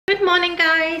Good morning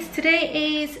guys.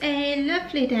 Today is a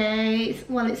lovely day.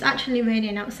 Well, it's actually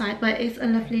raining outside, but it's a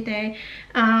lovely day.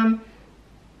 I'm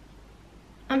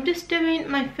just doing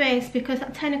my face because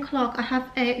at 10 o'clock I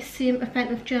have a Zoom event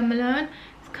with Jo Malone.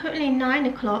 It's currently 9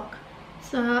 o'clock,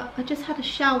 so I just had a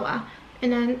shower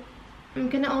and then I'm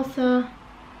gonna also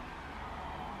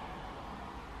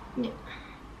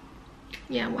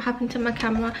yeah, what happened to my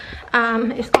camera?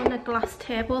 It's on a glass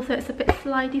table, so it's a bit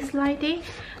slidey.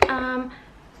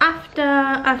 After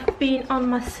I've been on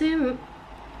my Zoom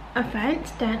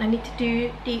event, then I need to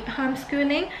do the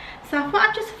homeschooling. So I thought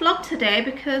I'd just vlog today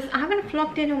because I haven't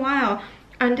vlogged in a while,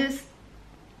 and there's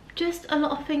just a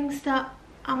lot of things that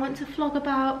I want to vlog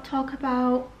about, talk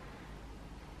about.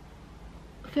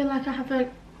 I feel like I haven't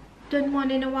done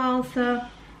one in a while, so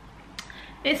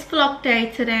it's vlog day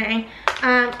today.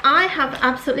 I have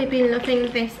absolutely been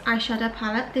loving this eyeshadow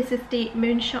palette. This is the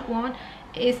Moonshot one.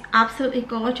 It is absolutely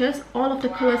gorgeous. All of the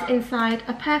colours inside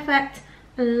are perfect.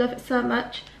 I love it so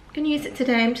much. I'm going to use it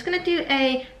today. I'm just going to do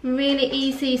a really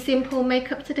easy, simple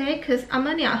makeup today because I'm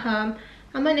only at home.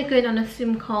 I'm only going on a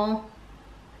Zoom call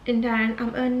and then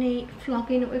I'm only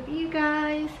vlogging with you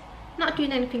guys. Not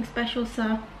doing anything special,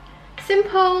 so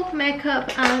simple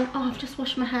makeup. And oh, I've just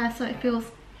washed my hair so it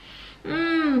feels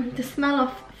the smell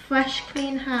of fresh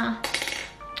clean hair.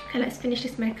 Okay, let's finish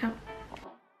this makeup.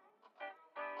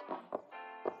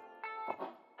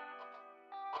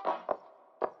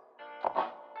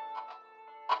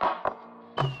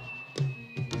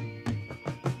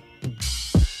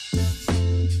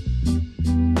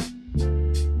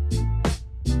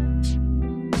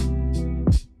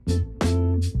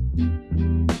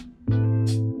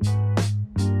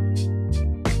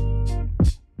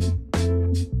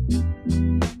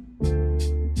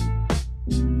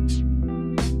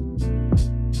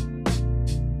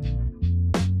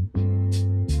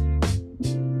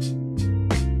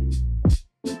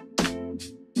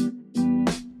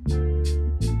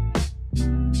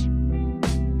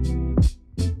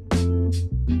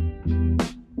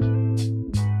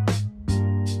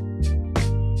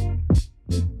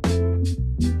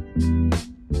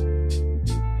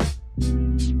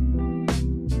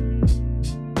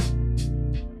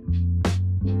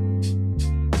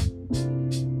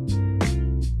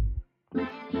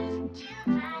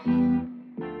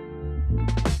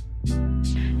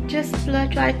 Just blow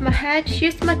dried my hair. Just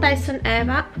used my Dyson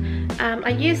Airwrap. I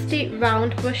used the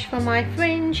round brush for my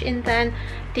fringe and then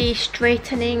the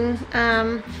straightening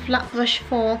flat brush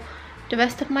for the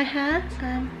rest of my hair.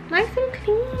 Nice and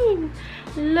clean.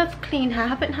 Love clean hair. I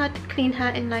haven't had clean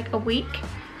hair in like a week,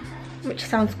 which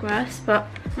sounds gross, but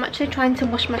I'm actually trying to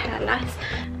wash my hair less.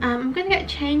 I'm gonna get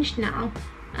changed now.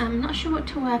 I'm not sure what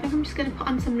to wear. I think I'm just going to put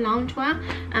on some loungewear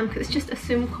because it's just a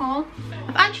Zoom call.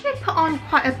 I've actually put on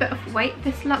quite a bit of weight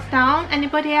this lockdown.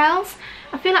 Anybody else?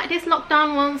 I feel like this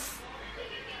lockdown was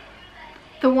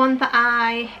the one that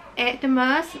I ate the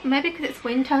most. Maybe because it's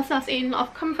winter, so I was eating a lot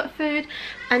of comfort food.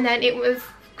 And then it was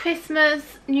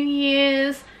Christmas, New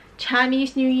Year's,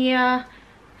 Chinese New Year,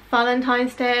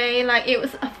 Valentine's Day. Like, it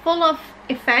was full of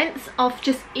events of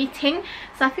just eating.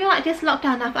 So I feel like this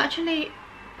lockdown I've actually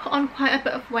put on quite a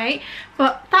bit of weight,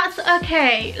 but that's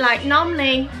okay. Like,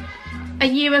 normally a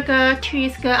year ago, 2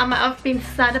 years ago, I might have been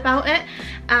sad about it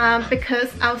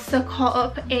because I was so caught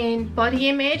up in body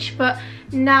image, but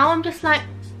now I'm just like,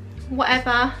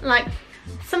 whatever. Like,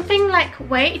 something like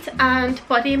weight and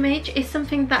body image is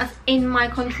something that's in my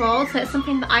control, so it's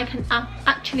something that I can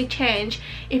actually change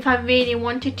if I really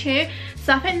wanted to.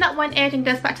 So I think that when Aiden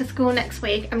goes back to school next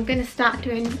week, I'm going to start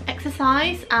doing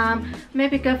exercise,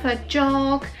 maybe go for a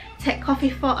jog, take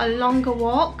coffee for a longer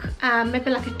walk, maybe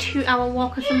like a 2-hour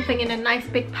walk or something in a nice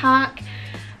big park.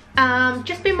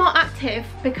 Just be more active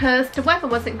because the weather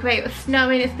wasn't great. It was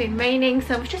snowing, it's been raining,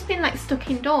 so we've just been like stuck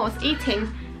indoors eating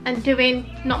and doing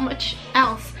not much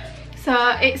else. So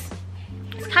it's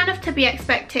kind of to be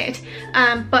expected,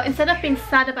 but instead of being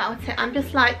sad about it, I'm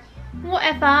just like,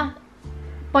 whatever.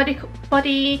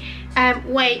 Body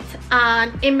weight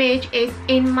and image is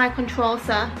in my control,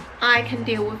 so I can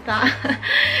deal with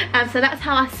that. So that's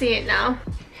how I see it now.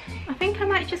 I think I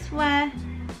might just wear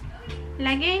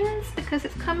leggings because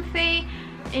it's comfy,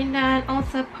 and then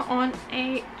also put on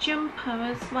a jumper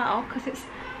as well because it's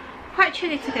quite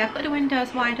chilly today. I've got the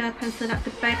windows wide open so that the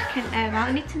bed can air out.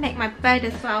 I need to make my bed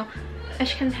as well.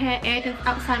 As you can hear, Aiden's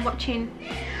outside watching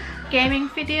gaming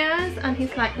videos and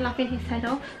he's like laughing his head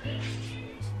off.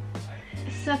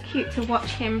 It's so cute to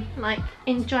watch him like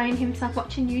enjoying himself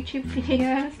watching YouTube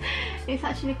videos. It's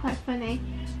actually quite funny.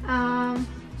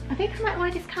 I think I might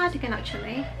wear this cardigan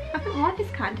actually. I haven't worn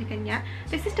this cardigan yet.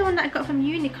 This is the one that I got from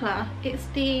Uniqlo. It's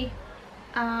the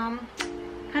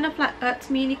kind of of like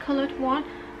oatmeal coloured one.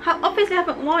 Obviously I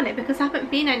haven't worn it because I haven't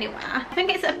been anywhere. I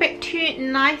think it's a bit too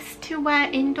nice to wear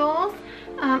indoors.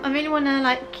 I really want to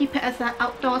like keep it as an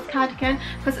outdoors cardigan,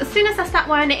 because as soon as I start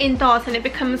wearing it indoors and it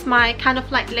becomes my kind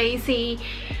of like lazy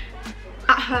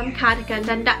at home cardigan,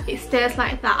 then that it stays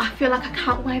like that. I feel like I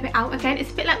can't wear it out again.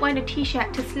 It's a bit like wearing a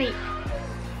t-shirt to sleep,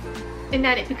 and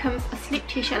then it becomes a sleep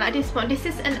t-shirt like this one. This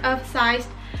is an oversized,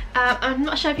 I'm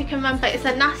not sure if you can remember, it's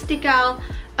a Nasty Gal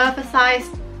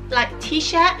oversized like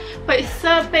t-shirt, but it's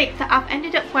so big that I've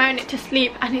ended up wearing it to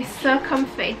sleep, and it's so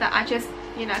comfy that I just,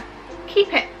 you know, keep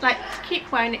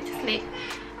wearing it to sleep.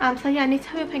 So yeah, I need to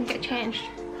hurry up and get changed.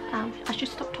 I should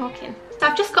stop talking. So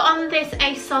I've just got on this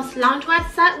ASOS loungewear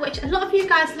set, which a lot of you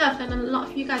guys loved and a lot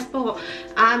of you guys bought.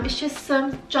 It's just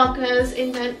some joggers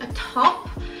and then a top.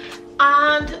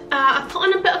 And I put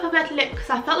on a bit of a red lip because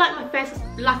I felt like my face was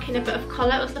lacking a bit of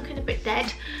colour. It was looking a bit dead.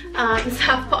 So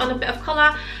I've put on a bit of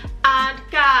colour. And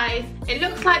guys, it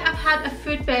looks like I've had a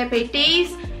food baby.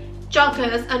 These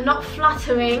joggers are not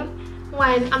flattering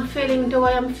when I'm feeling the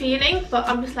way I'm feeling, but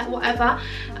I'm just like whatever.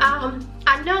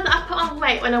 I know that I put on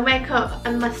weight when I wake up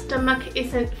and my stomach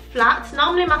isn't flat.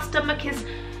 Normally my stomach is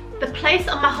the place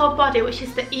on my whole body which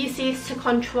is the easiest to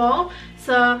control.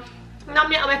 So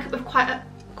normally I wake up with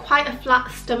quite a flat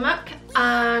stomach,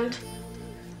 and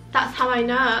that's how I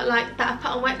know like that I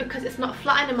put on weight, because it's not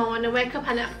flat anymore when I wake up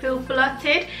and I feel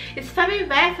bloated. It's very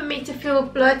rare for me to feel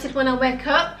bloated when I wake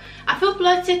up. I feel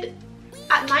bloated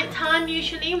at night time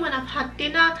usually when I've had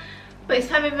dinner, but it's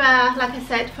very rare, like I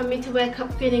said, for me to wake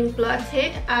up feeling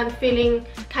bloated and feeling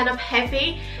kind of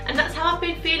heavy, and that's how I've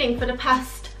been feeling for the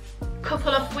past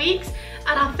couple of weeks.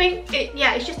 And I think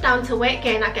it's just down to weight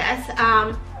gain, I guess.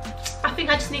 I think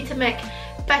I just need to make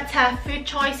better food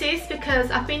choices,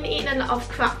 because I've been eating a lot of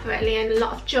crap really and a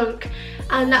lot of junk,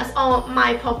 and that's all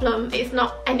my problem. It's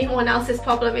not anyone else's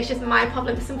problem, it's just my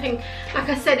problem. It's something, like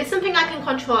I said, it's something I can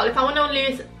control. If I want to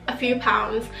lose a few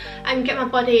pounds and get my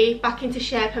body back into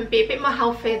shape and be a bit more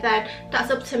healthy, then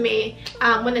that's up to me.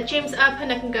 When the gym's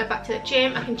open, I can go back to the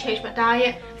gym, I can change my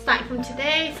diet starting from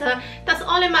today, so that's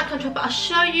all in my control. But I'll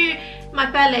show you my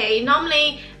belly.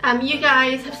 Normally you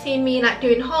guys have seen me like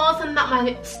doing hauls and that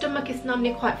my stomach is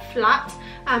normally quite flat.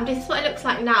 This is what it looks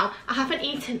like now. I haven't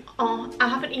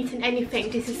eaten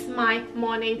anything. This is my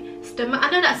morning stomach. I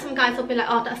know that some guys will be like,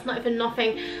 oh, that's not even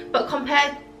nothing, but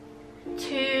compared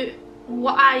to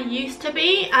what I used to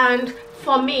be, and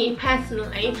for me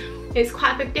personally, it's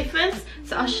quite a big difference.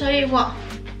 So I'll show you what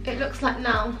it looks like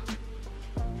now.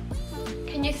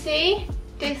 Can you see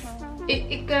this?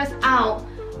 It goes out.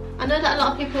 I know that a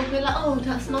lot of people will be like, oh,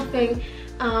 that's nothing,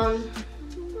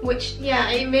 which, yeah,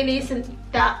 it really isn't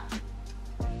that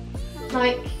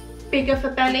like big of a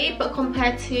belly, but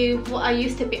compared to what I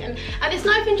used to be. And it's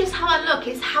not even just how I look,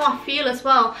 it's how I feel as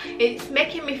well. It's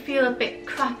making me feel a bit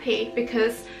crappy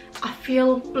because I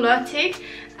feel bloated.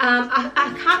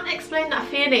 I can't explain that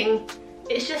feeling.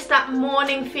 It's just that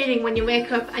morning feeling when you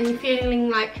wake up and you're feeling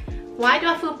like, why do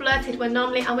I feel bloated when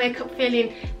normally I wake up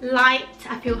feeling light,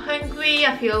 I feel hungry,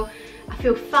 I feel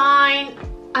fine.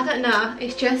 I don't know,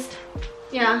 it's just,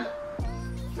 yeah.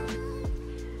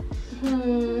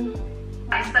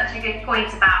 It's such a good point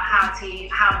about how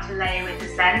to layer with the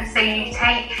scent. So you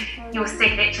take your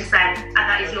signature scent, and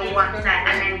that is your one scent,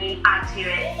 and then you add to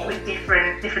it with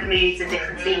different moods and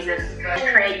different seasons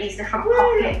to create these different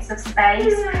pockets of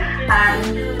space. So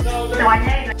I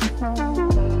know that.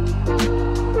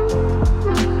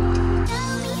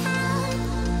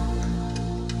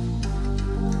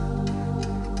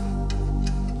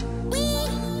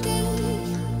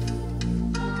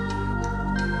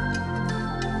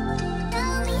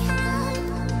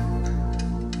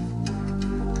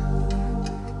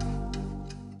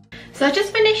 So I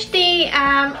just finished the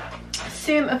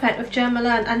Zoom event with Jo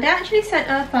Malone, and they actually sent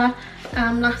over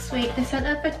last week. They sent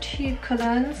over 2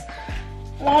 colognes.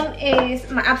 One is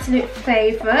my absolute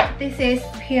favourite. This is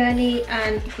Peony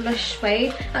and Blush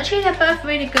Suede. Actually, they're both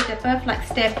really good. They're both like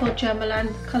staple Jo Malone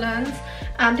colognes.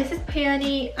 This is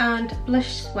Peony and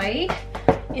Blush Suede,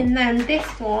 and then this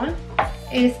one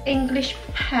is English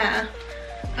Pear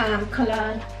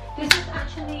cologne. This is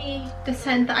actually the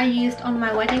scent that I used on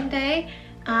my wedding day.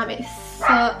 It's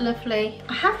so lovely.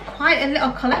 I have quite a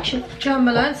little collection of Jo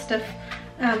Malone stuff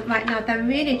right now. They're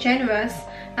really generous.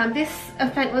 This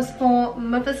event was for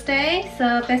Mother's Day,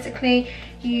 so basically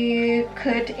you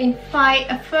could invite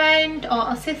a friend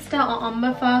or a sister or a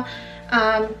mother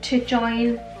to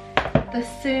join the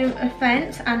Zoom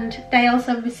event, and they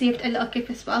also received a little gift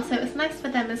as well, so it was nice for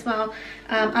them as well.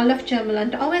 I love Jo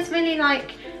Malone. They're always really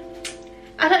like,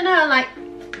 I don't know, like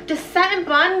there's certain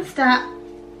brands that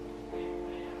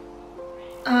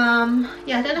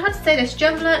yeah, I don't know how to say this.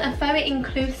 Jumpland are very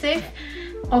inclusive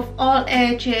of all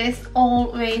ages,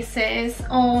 all races,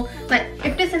 or like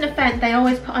if there's an event, they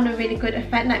always put on a really good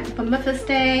event, like for Mother's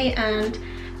Day, and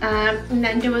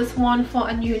then there was one for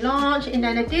a new launch, and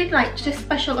then they did like just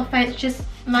special events just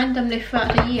randomly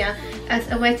throughout the year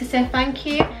as a way to say thank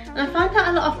you. And I found that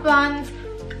a lot of brands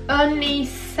only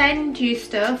send you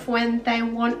stuff when they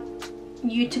want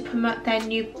you to promote their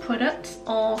new products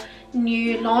or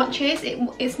new launches.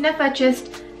 It's never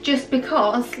just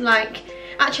because, like,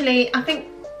 actually I think,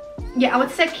 yeah, I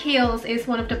would say Kiehl's is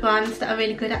one of the brands that are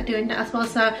really good at doing that as well.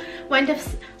 So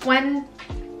when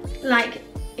like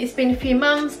it's been a few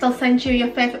months, they'll send you your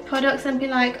favourite products and be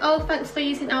like, oh, thanks for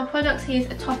using our products, here's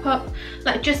a top up.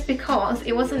 Like, just because,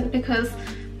 it wasn't because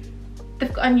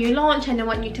they've got a new launch and they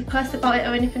want you to post about it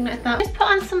or anything like that. Just put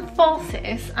on some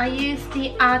falsies. I used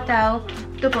the Ardell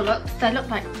double ups. They look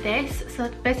like this. So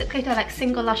basically they're like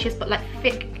single lashes but like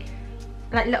thick,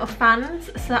 like little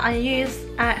fans. So I used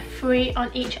 3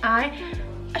 on each eye.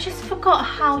 I just forgot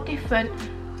how different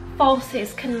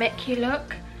falsies can make you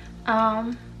look.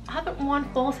 I haven't worn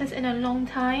falsies in a long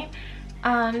time,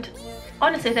 and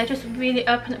honestly they just really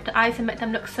open up the eyes and make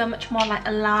them look so much more like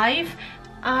alive.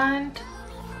 And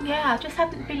yeah, I just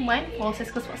haven't been wearing falsies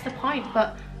because what's the point,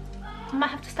 but I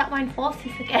might have to start wearing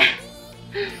falsies again.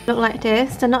 Look like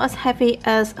this. They're not as heavy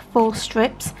as full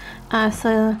strips,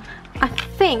 so I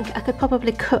think I could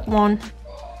probably cut one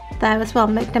there as well,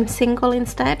 make them single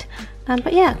instead.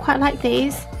 But yeah, quite like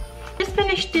these. Just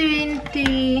finished doing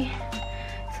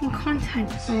some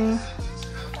content for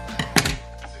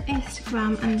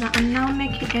Instagram and that. I'm now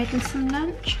making Aiden some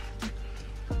lunch.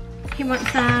 He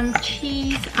wants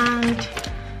cheese and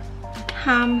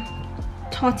ham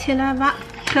tortilla wrap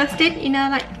toasted, you know,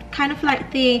 like kind of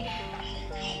like the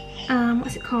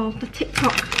what's it called, the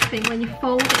TikTok thing when you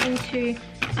fold it into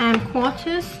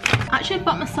quarters. I actually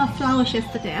bought myself flowers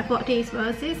yesterday. I bought these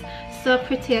roses, so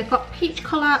pretty. I got peach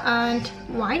colour and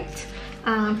white.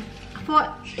 I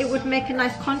thought it would make a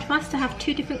nice contrast to have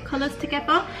 2 different colours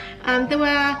together. There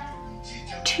were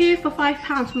 2 for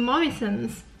 £5 from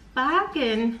Morrison's.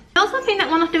 Bargain. I also think that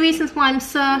one of the reasons why I'm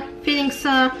feeling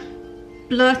so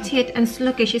bloated and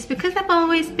sluggish is because I've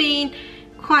always been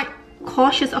quite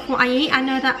cautious of what I eat. I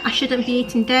know that I shouldn't be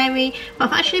eating dairy, but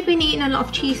I've actually been eating a lot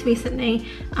of cheese recently.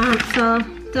 So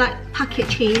like packet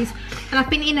cheese, and I've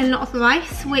been eating a lot of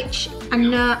rice, which I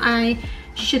know I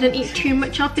shouldn't eat too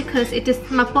much of because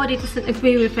my body doesn't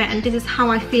agree with it, and this is how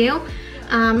I feel.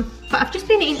 But I've just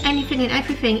been eating anything and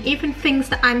everything, even things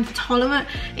that I'm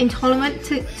intolerant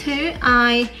to.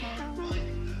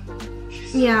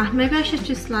 Yeah, maybe I should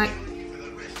just like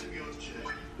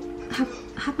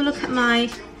have a look at my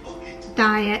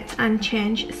diet and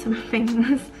change some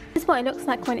things. This is what it looks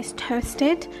like when it's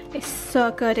toasted. It's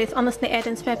so good. It's honestly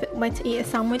Aiden's favourite way to eat a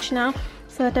sandwich now.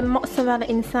 So the mozzarella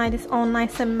inside is all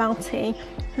nice and melty,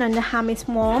 and then the ham is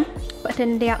warm, but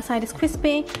then the outside is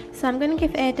crispy. So I'm going to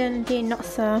give Aiden the not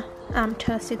so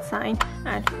toasted side,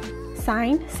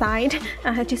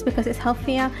 just because it's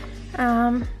healthier.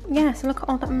 Yeah, so look at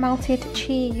all that melted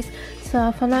cheese.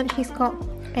 So for lunch he's got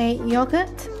a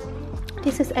yogurt.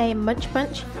 This is a munch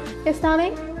bunch. Yes,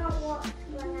 darling?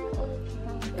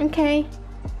 Okay.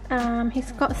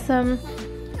 He's got some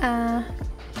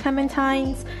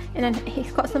clementines, and then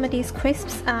he's got some of these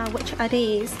crisps, which are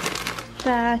these.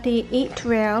 They're the Eat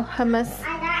Real hummus,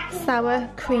 sour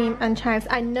cream and chives.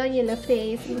 I know you love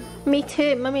these. Me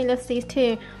too. Mummy loves these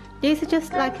too. These are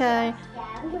just like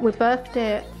we both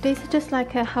do. These are just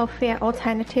like a healthier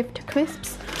alternative to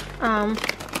crisps. And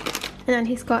then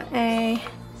he's got a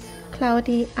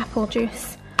cloudy apple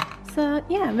juice. So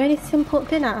yeah, really simple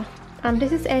dinner.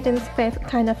 This is Aiden's favourite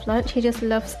kind of lunch. He just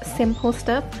loves simple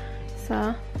stuff.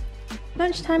 So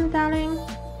lunchtime, darling.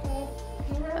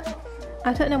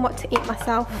 I don't know what to eat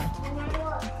myself.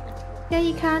 Yeah,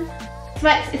 you can.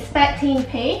 Rex is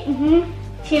 13p.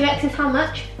 T-Rex is how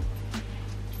much?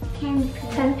 10p.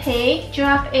 10p.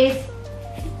 Giraffe is...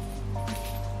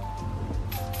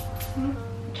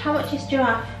 How much is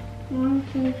giraffe? 1,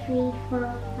 2, 3, 4,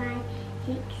 5,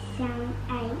 6, 7,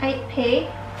 8.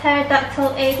 8p. Pterodactyl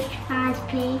is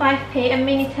 5p. 5p, and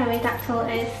mini pterodactyl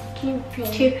is 2p.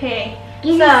 2p.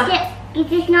 It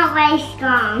is not very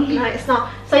strong. No, it's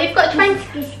not. So you've got 20.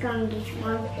 It's the strongest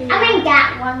one. Yeah. I mean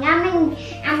that one.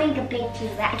 I mean the big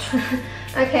T-Rex.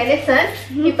 Okay, listen.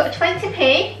 You've got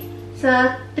 20p.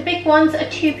 So the big ones are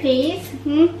 2p's.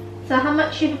 So how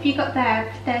much have you got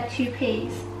there? They're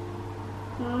 2p's.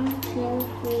 1, 2,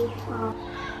 3, 4.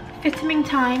 Vitamin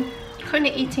time.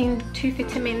 Currently eating 2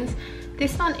 vitamins.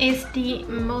 This one is the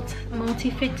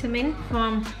multivitamin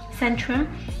from Centrum.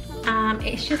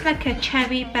 It's just like a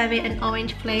cherry, berry and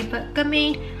orange flavour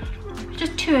gummy.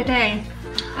 Just 2 a day.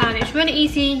 And it's really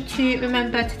easy to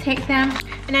remember to take them.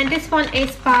 And then this one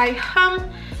is by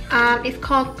Hum. It's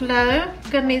called Glow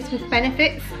Gummies with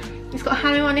Benefits. It's got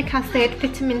hyaluronic acid,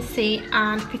 vitamin C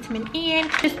and vitamin E in.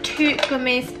 Just 2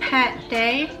 gummies per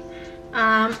day.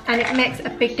 And it makes a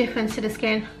big difference to the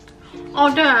skin.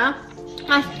 Although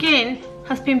my skin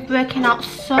has been breaking out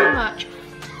so much,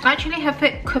 I actually have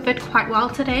it covered quite well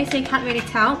today, so you can't really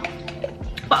tell.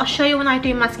 But I'll show you when I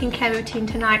do my skincare routine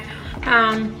tonight.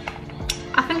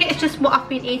 I think it's just what I've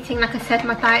been eating. Like I said,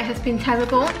 my diet has been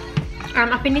terrible.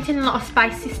 I've been eating a lot of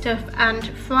spicy stuff and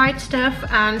fried stuff,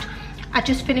 and I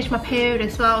just finished my period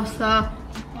as well, so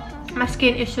my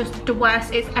skin is just the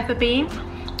worst it's ever been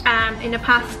in the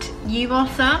past year or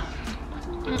so.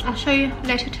 I'll show you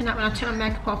later tonight when I take my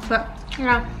makeup off, but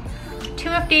yeah, 2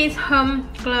 of these Hum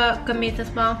Glow gummies as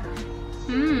well.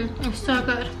 It's so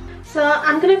good. So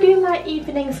I'm gonna do my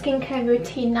evening skincare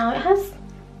routine now. It has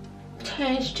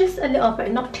changed just a little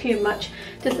bit, not too much.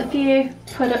 Just a few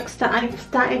products that I've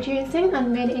started using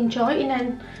and really enjoy, and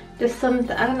then there's some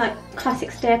that are like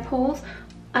classic staples.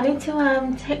 I need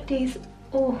to take these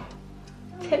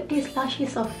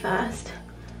lashes off first,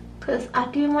 because I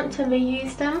do want to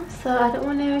reuse them, so I don't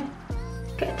want to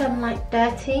get them like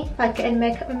dirty by getting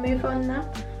makeup remover on them.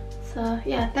 So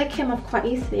yeah, they came off quite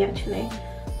easily actually.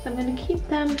 So I'm going to keep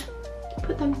them,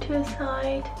 put them to a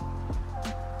side.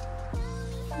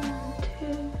 1,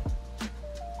 2.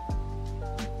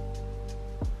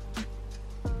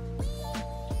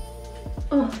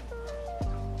 Oh,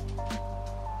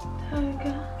 there we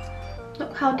go.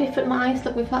 Look how different my eyes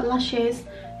look without lashes.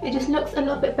 It just looks a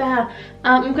little bit better.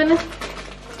 I'm going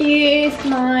to use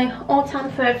my all-time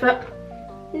favourite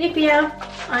Nivea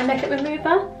eye makeup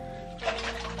remover.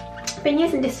 I've been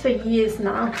using this for years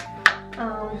now.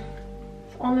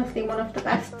 It's honestly one of the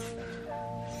best.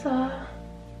 So,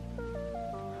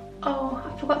 oh,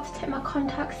 I forgot to take my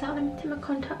contacts out. Let me take my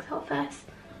contacts out first,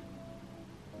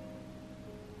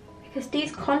 because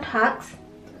these contacts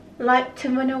like to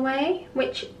run away,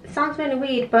 which sounds really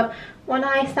weird, but when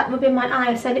I start rubbing my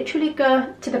eyes, I literally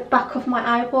go to the back of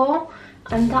my eyeball,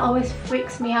 and that always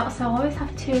freaks me out. So I always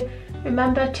have to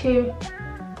remember to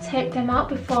take them out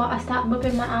before I start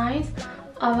rubbing my eyes,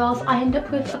 or else I end up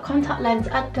with a contact lens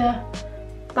at the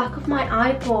back of my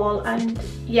eyeball. And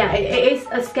yeah, it is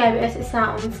as scary as it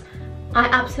sounds. I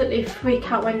absolutely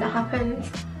freak out when that happens.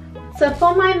 So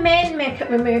for my main makeup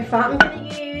remover, I'm going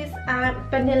to use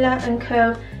Vanilla &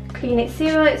 Co Clean It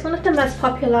Zero. It's one of the most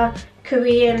popular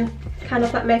Korean kind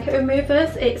of like makeup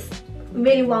removers. It's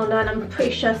really well known. I'm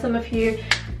pretty sure some of you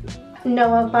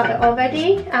know about it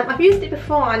already. I've used it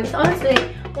before, and it's honestly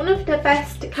one of the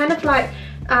best kind of like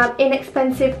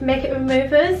inexpensive makeup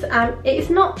removers. It's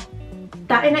not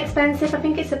that inexpensive. I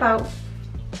think it's about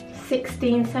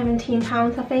 16-17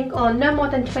 pounds, I think, or no more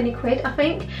than 20 quid, I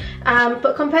think.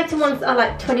 But compared to ones that are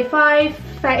like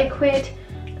 25-30 quid,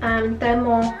 they're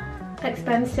more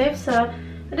expensive. So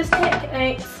I just take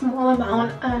a small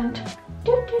amount and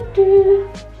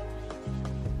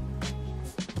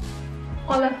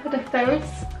all over the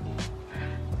face.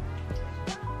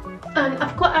 And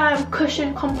I've got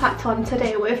Cushion Compact on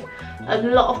today with a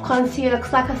lot of concealer,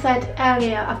 because like I said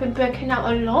earlier, I've been breaking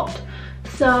out a lot,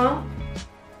 so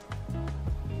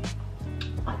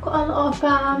I've got a lot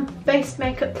of base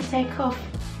makeup to take off.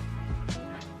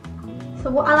 So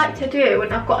what I like to do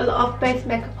when I've got a lot of base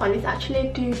makeup on is actually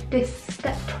do this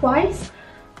step twice.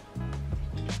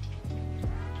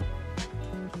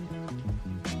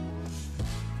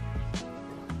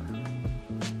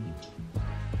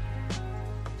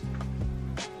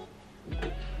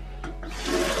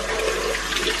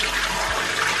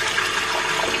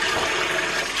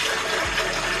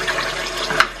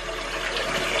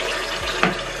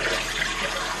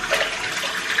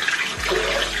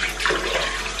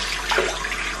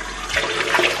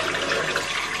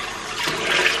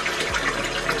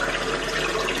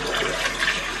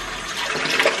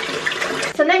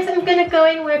 So next I'm going to go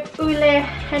in with Ole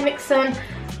Henriksen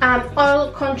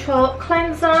Oil Control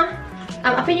Cleanser.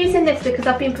 I've been using this because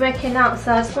I've been breaking out,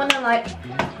 so I just want to like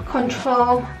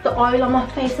control the oil on my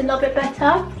face a little bit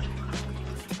better.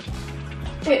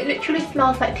 It literally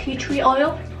smells like tea tree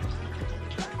oil.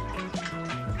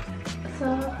 So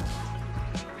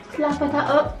lather that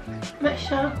up, make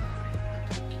sure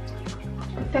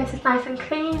my face is nice and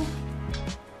clean.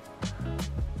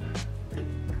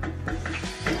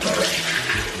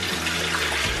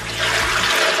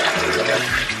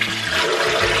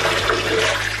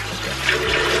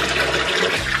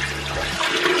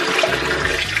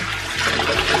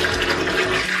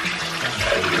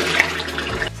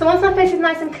 So once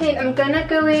clean, I'm gonna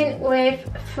go in with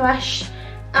Fresh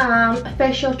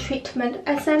facial treatment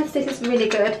essence. This is really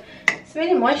good. It's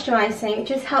really moisturizing. It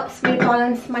just helps me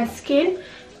balance my skin.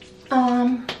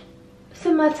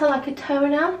 Similar to like a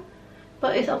toner,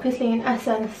 but it's obviously an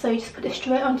essence, so you just put it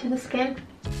straight onto the skin.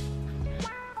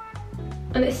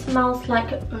 And it smells like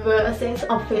roses,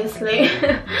 obviously.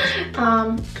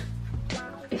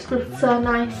 It's just so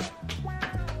nice.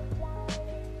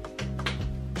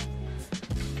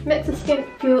 Makes the skin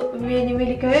feel really,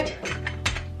 really good.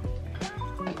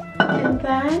 And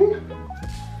then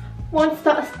once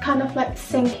that's kind of like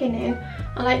sinking in,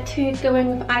 I like to go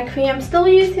in with eye cream. I'm still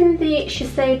using the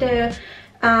Shiseido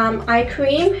eye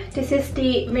cream. This is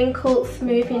the Wrinkle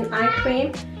Smoothing Eye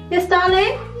Cream. Yes,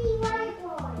 darling?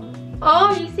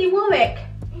 Oh, you see Warwick?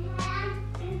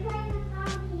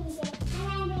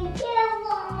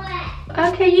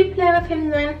 Okay, you play with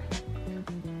him then.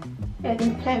 Yeah,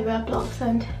 didn't play Roblox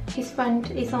and his friend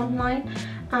is online.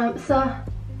 So,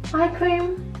 eye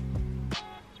cream.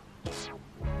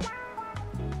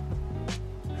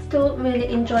 Still really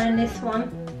enjoying this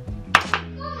one.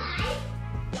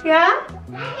 Yeah?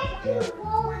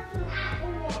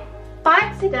 By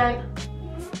accident?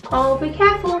 Oh, be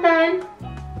careful then.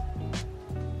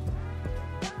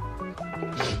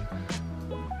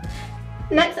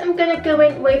 Next, I'm gonna go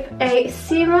in with a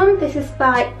serum. This is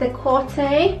by the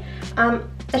Corte.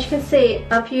 As you can see,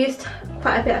 I've used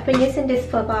quite a bit. I've been using this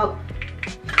for about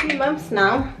a few months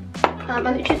now. I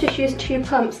literally just use 2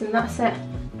 pumps and that's it.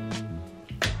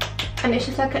 And it's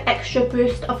just like an extra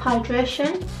boost of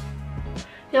hydration.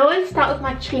 I always start with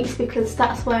my cheeks because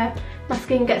that's where my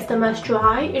skin gets the most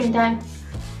dry, and then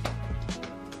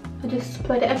I just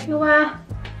spread it everywhere.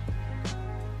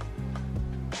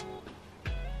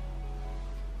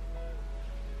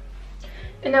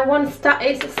 And then once that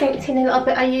is synced in a little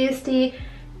bit, I use the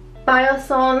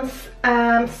Biossance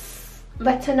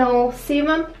Retinol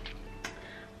Serum.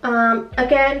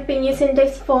 Again, been using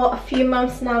this for a few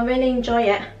months now, really enjoy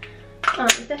it. I'm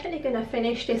definitely going to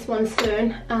finish this one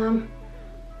soon.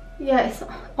 Yeah, it's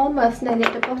almost nearly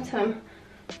at the bottom.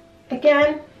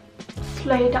 Again,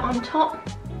 slide it on top,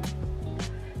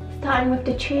 starting with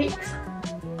the cheeks.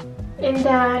 And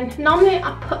then, normally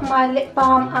I put my lip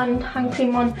balm and hand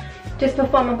cream on just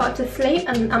before I'm about to sleep,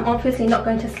 and I'm obviously not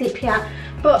going to sleep yet.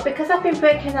 But because I've been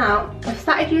breaking out, I've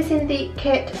started using the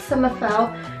Kate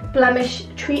Somerville blemish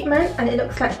treatment, and it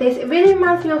looks like this. It really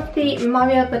reminds me of the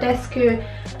Mario Badescu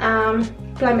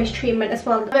blemish treatment as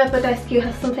well. Mario Badescu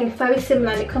has something very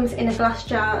similar, and it comes in a glass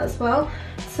jar as well.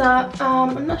 So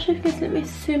I'm not sure if you guys, let me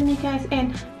zoom you guys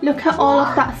in. Look at all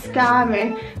of that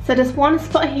scarring. So there's one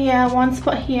spot here, one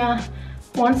spot here,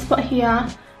 one spot here.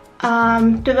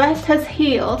 The rest has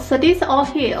healed, so these are all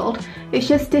healed. It's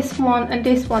just this one and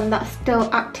this one that's still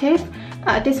active.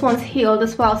 This one's healed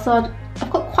as well, so I've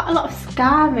got quite a lot of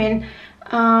scarring.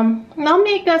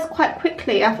 Normally it goes quite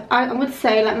quickly. I would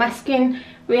say, like, my skin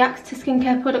reacts to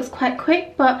skincare products quite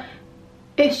quick, but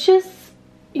it's just,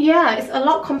 yeah, it's a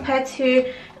lot compared to,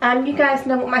 you guys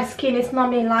know what my skin is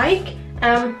normally like.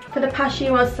 For the past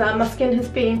year or so, my skin has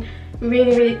been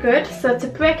really, really good. So to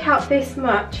break out this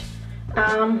much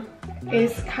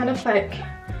is kind of like,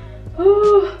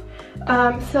 ooh.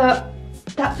 So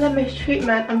that blemish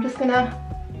treatment, I'm just gonna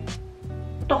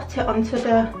dot it onto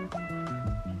the,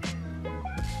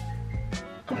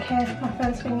 okay, my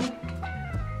phone's ringing.